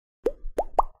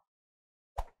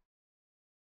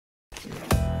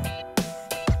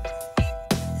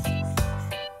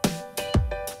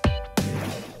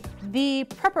The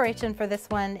preparation for this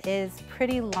one is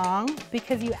pretty long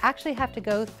because you actually have to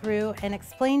go through and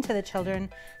explain to the children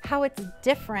how it's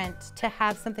different to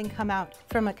have something come out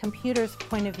from a computer's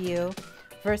point of view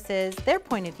versus their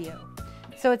point of view.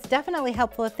 So it's definitely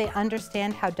helpful if they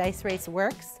understand how Dice Race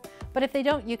works, but if they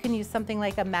don't, you can use something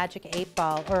like a Magic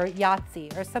 8-Ball or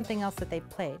Yahtzee or something else that they've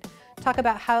played. Talk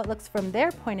about how it looks from their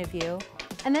point of view,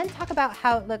 and then talk about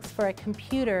how it looks for a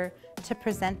computer to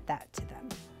present that to them.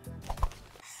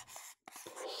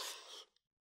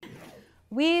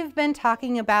 We've been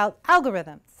talking about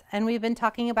algorithms, and we've been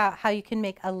talking about how you can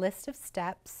make a list of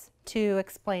steps to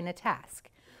explain a task.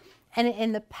 And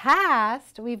in the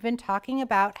past, we've been talking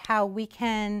about how we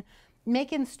can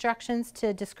make instructions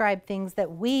to describe things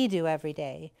that we do every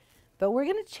day. But we're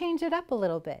going to change it up a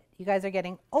little bit. You guys are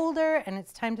getting older, and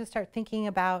it's time to start thinking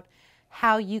about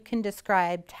how you can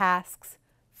describe tasks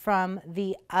from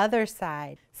the other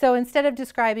side. So instead of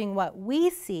describing what we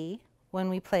see when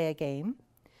we play a game,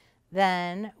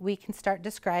 then we can start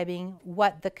describing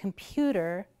what the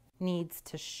computer needs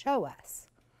to show us.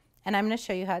 And I'm going to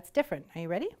show you how it's different. Are you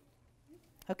ready?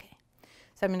 Okay.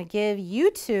 So I'm going to give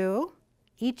you two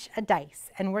each a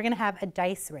dice, and we're going to have a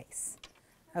dice race.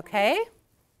 Okay?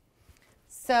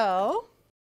 So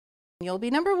you'll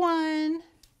be number 1,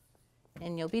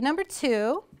 and you'll be number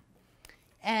 2,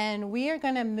 and we are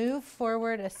going to move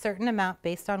forward a certain amount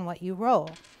based on what you roll.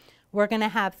 We're going to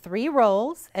have 3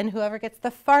 rolls, and whoever gets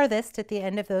the farthest at the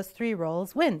end of those 3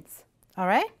 rolls wins. All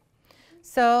right?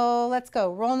 So let's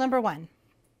go. Roll number 1.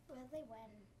 What do they win?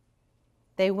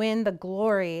 They win the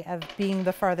glory of being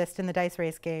the farthest in the dice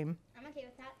race game. I'm okay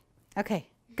with that. Okay,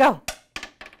 go.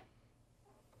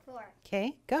 4.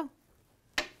 Okay, go.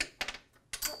 5.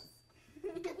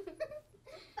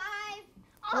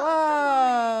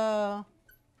 Whoa.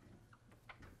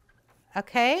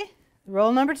 Okay,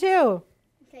 roll number 2.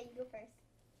 Okay, you go first.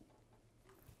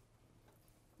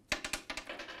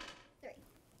 3.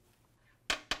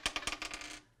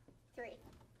 3.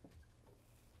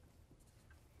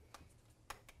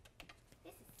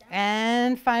 This is so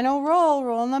And final roll,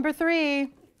 roll number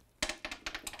 3.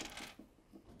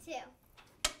 2.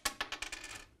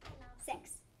 6.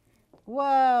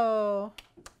 Whoa.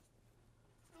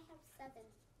 I have 7.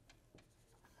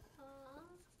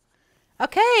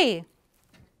 Okay.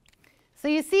 So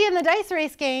you see in the dice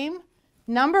race game,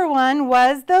 number 1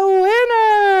 was the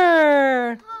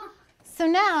winner. So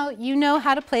now you know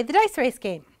how to play the dice race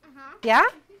game. Yeah?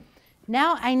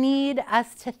 Now I need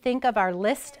us to think of our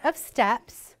list of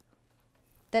steps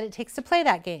that it takes to play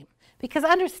that game. Because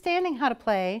understanding how to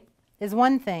play is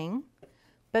one thing,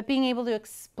 but being able to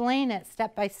explain it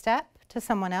step by step to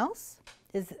someone else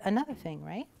is another thing,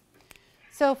 right?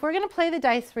 So if we're going to play the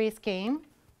dice race game,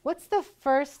 what's the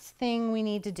first thing we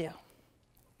need to do?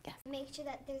 Yes. Make sure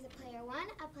that there's a player 1,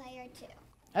 a player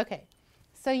 2. Okay,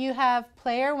 so you have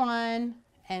player 1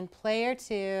 and player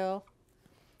 2,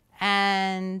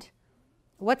 and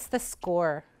what's the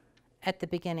score at the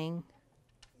beginning?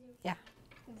 Yeah.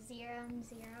 0 and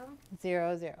 0.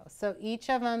 0, 0. So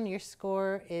each of them, your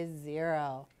score is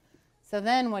 0. So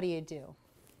then what do you do?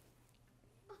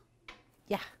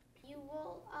 Yeah. You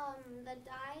roll the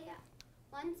die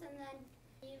once, and then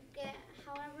you get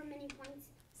however many points.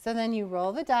 So then you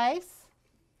roll the dice,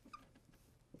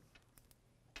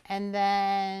 and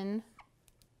then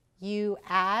you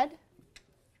add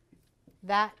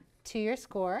that to your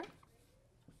score.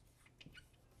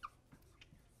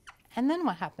 And then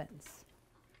what happens?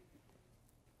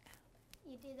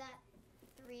 You do that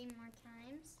 3 more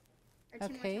times, or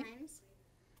 2 Okay. more times.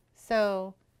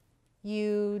 So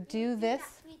you do this.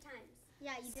 that 3 times.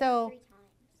 Yeah, you do So it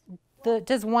 3 times.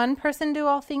 does one person do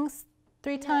all things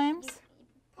 3 No, times?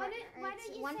 Why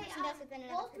don't you one say person does it, then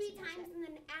another roll 3 person does times it. and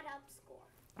then add up score?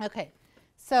 Okay,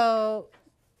 so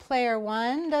player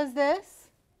 1 does this,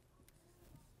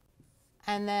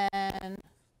 and then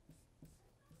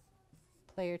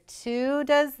player 2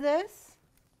 does this,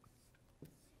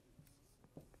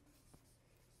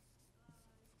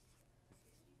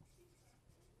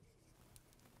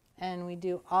 and we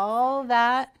do all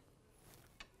that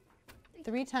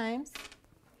 3 times,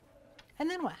 and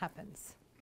then what happens?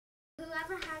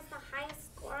 Whoever has the highest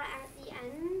score at the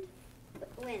end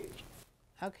wins.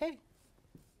 Okay,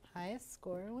 highest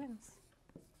scorer wins.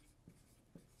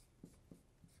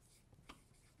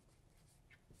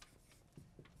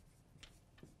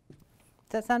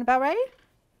 Does that sound about right?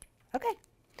 Okay.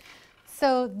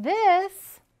 So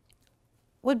this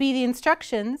would be the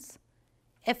instructions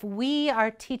if we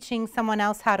are teaching someone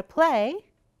else how to play,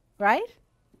 right?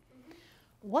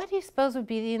 What do you suppose would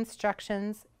be the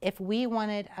instructions if we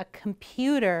wanted a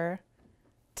computer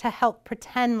to help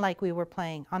pretend like we were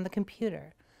playing on the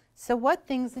computer. So what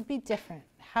things would be different?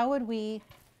 How would we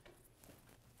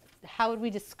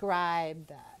describe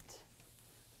that?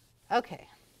 Okay.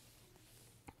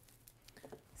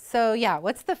 So yeah,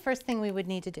 what's the first thing we would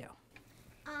need to do?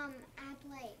 Add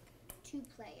like 2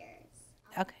 players.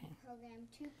 Okay. Program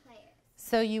 2 players.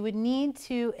 So you would need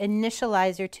to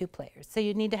initialize your 2 players. So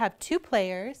you'd need to have 2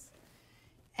 players.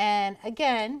 And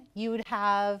again, you would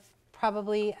have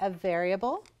probably a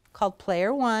variable called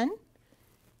player 1.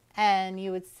 And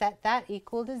you would set that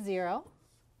equal to 0,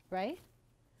 right?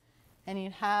 And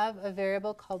you'd have a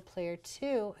variable called player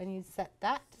 2, and you'd set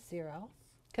that to 0,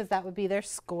 because that would be their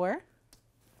score.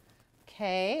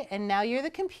 Okay, and now you're the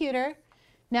computer.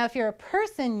 Now if you're a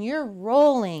person, you're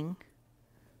rolling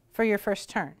for your first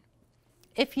turn.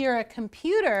 If you're a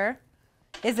computer,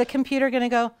 is the computer going to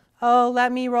go, oh,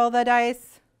 let me roll the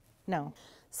dice? No.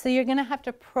 So you're going to have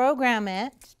to program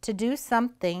it to do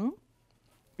something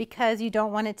because you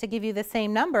don't want it to give you the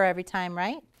same number every time,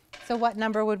 right? So what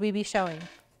number would we be showing?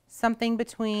 Something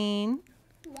between?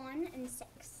 1 and 6.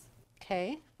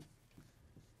 Okay.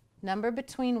 Number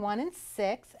between 1 and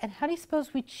 6. And how do you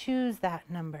suppose we choose that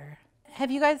number?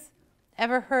 Have you guys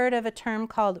ever heard of a term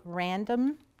called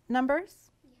random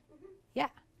numbers? Yeah.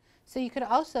 So you could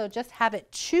also just have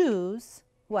it choose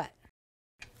what?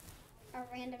 A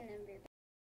random number.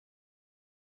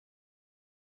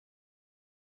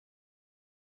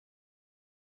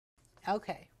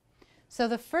 Okay. So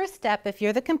the first step, if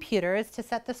you're the computer, is to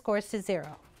set the scores to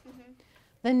 0.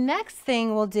 The next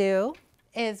thing we'll do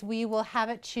is we will have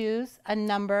it choose a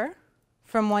number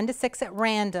from 1 to 6 at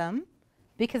random,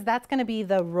 because that's going to be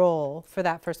the roll for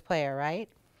that first player, right?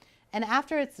 And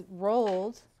after it's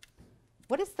rolled,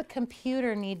 what does the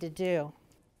computer need to do?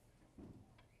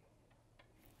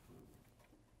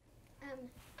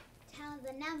 Tell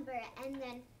the number, and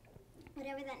then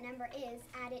whatever that number is,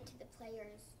 add it to the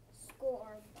player's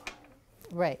score bar.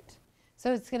 Right.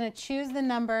 So it's going to choose the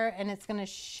number, and it's going to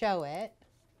show it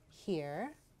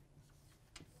here.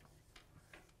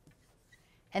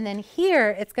 And then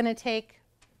here, it's going to take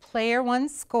player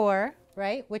 1's score,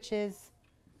 right, which is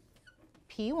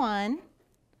P1,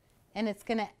 and it's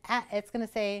going to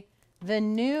say the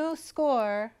new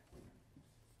score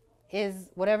is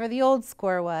whatever the old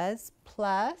score was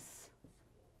plus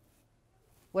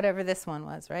whatever this one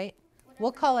was, right?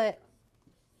 We'll call it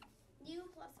New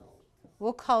plus old.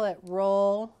 We'll call it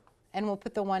roll, and we'll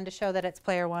put the 1 to show that it's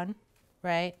player 1,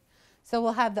 right? So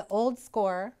we'll have the old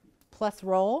score plus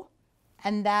roll,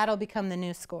 and that'll become the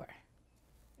new score.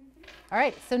 All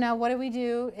right, so now what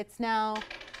do? It's now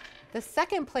the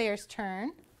second player's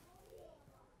turn.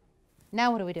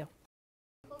 Now what do we do?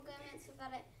 Program it so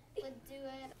that it would do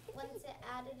it once it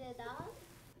added it up.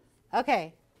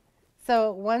 Okay,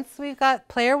 so once we've got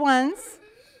player 1's,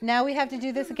 now we have to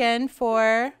do this again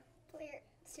for Player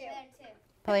 2.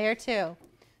 player 2.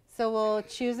 So we'll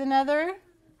choose another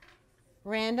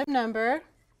random number.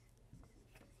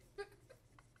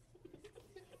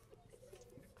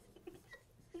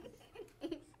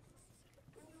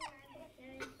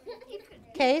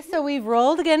 Okay, so we've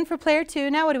rolled again for player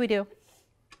 2. Now what do? Then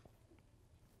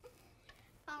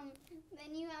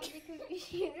you have the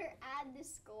computer add the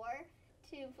score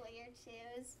to player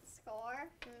 2's score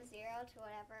from 0 to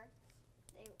whatever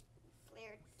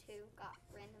player 2 got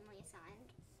randomly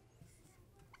assigned.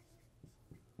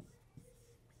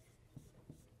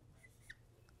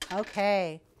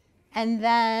 Okay, and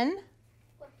then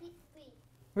Repeat 3.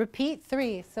 repeat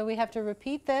 3. So we have to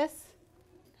repeat this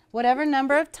whatever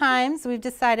number of times we've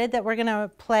decided that we're going to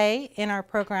play in our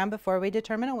program before we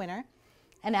determine a winner.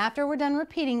 And after we're done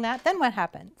repeating that, then what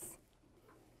happens?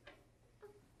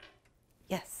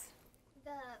 Yes.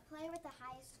 The player with the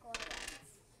highest score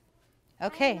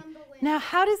wins. Okay. Higher number wins. Now,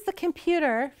 how does the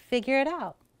computer figure it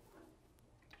out?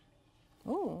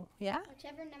 Ooh, yeah.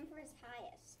 Whichever number is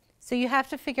highest. So you have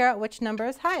to figure out which number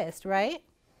is highest, right?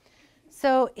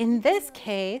 So in this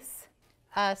case,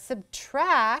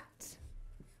 subtract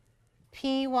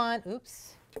P1,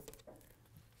 oops.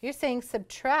 You're saying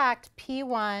subtract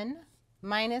P1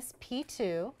 minus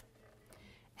P2.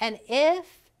 And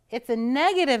if it's a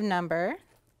negative number,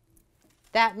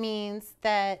 that means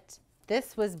that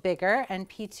this was bigger and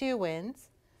P2 wins.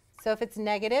 So if it's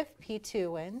negative,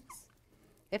 P2 wins.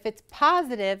 If it's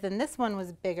positive, then this one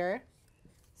was bigger.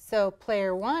 So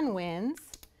player 1 wins.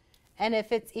 And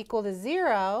if it's equal to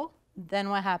 0, then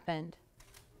what happened?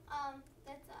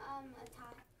 That's a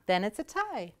tie. Then it's a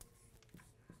tie.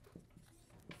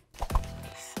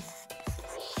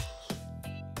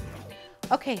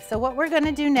 Okay, so what we're going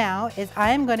to do now is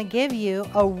I'm going to give you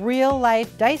a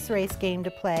real-life dice race game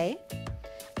to play.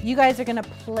 You guys are going to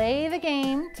play the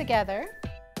game together.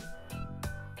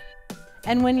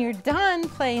 And when you're done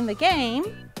playing the game,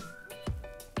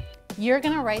 you're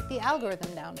going to write the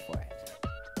algorithm down for it.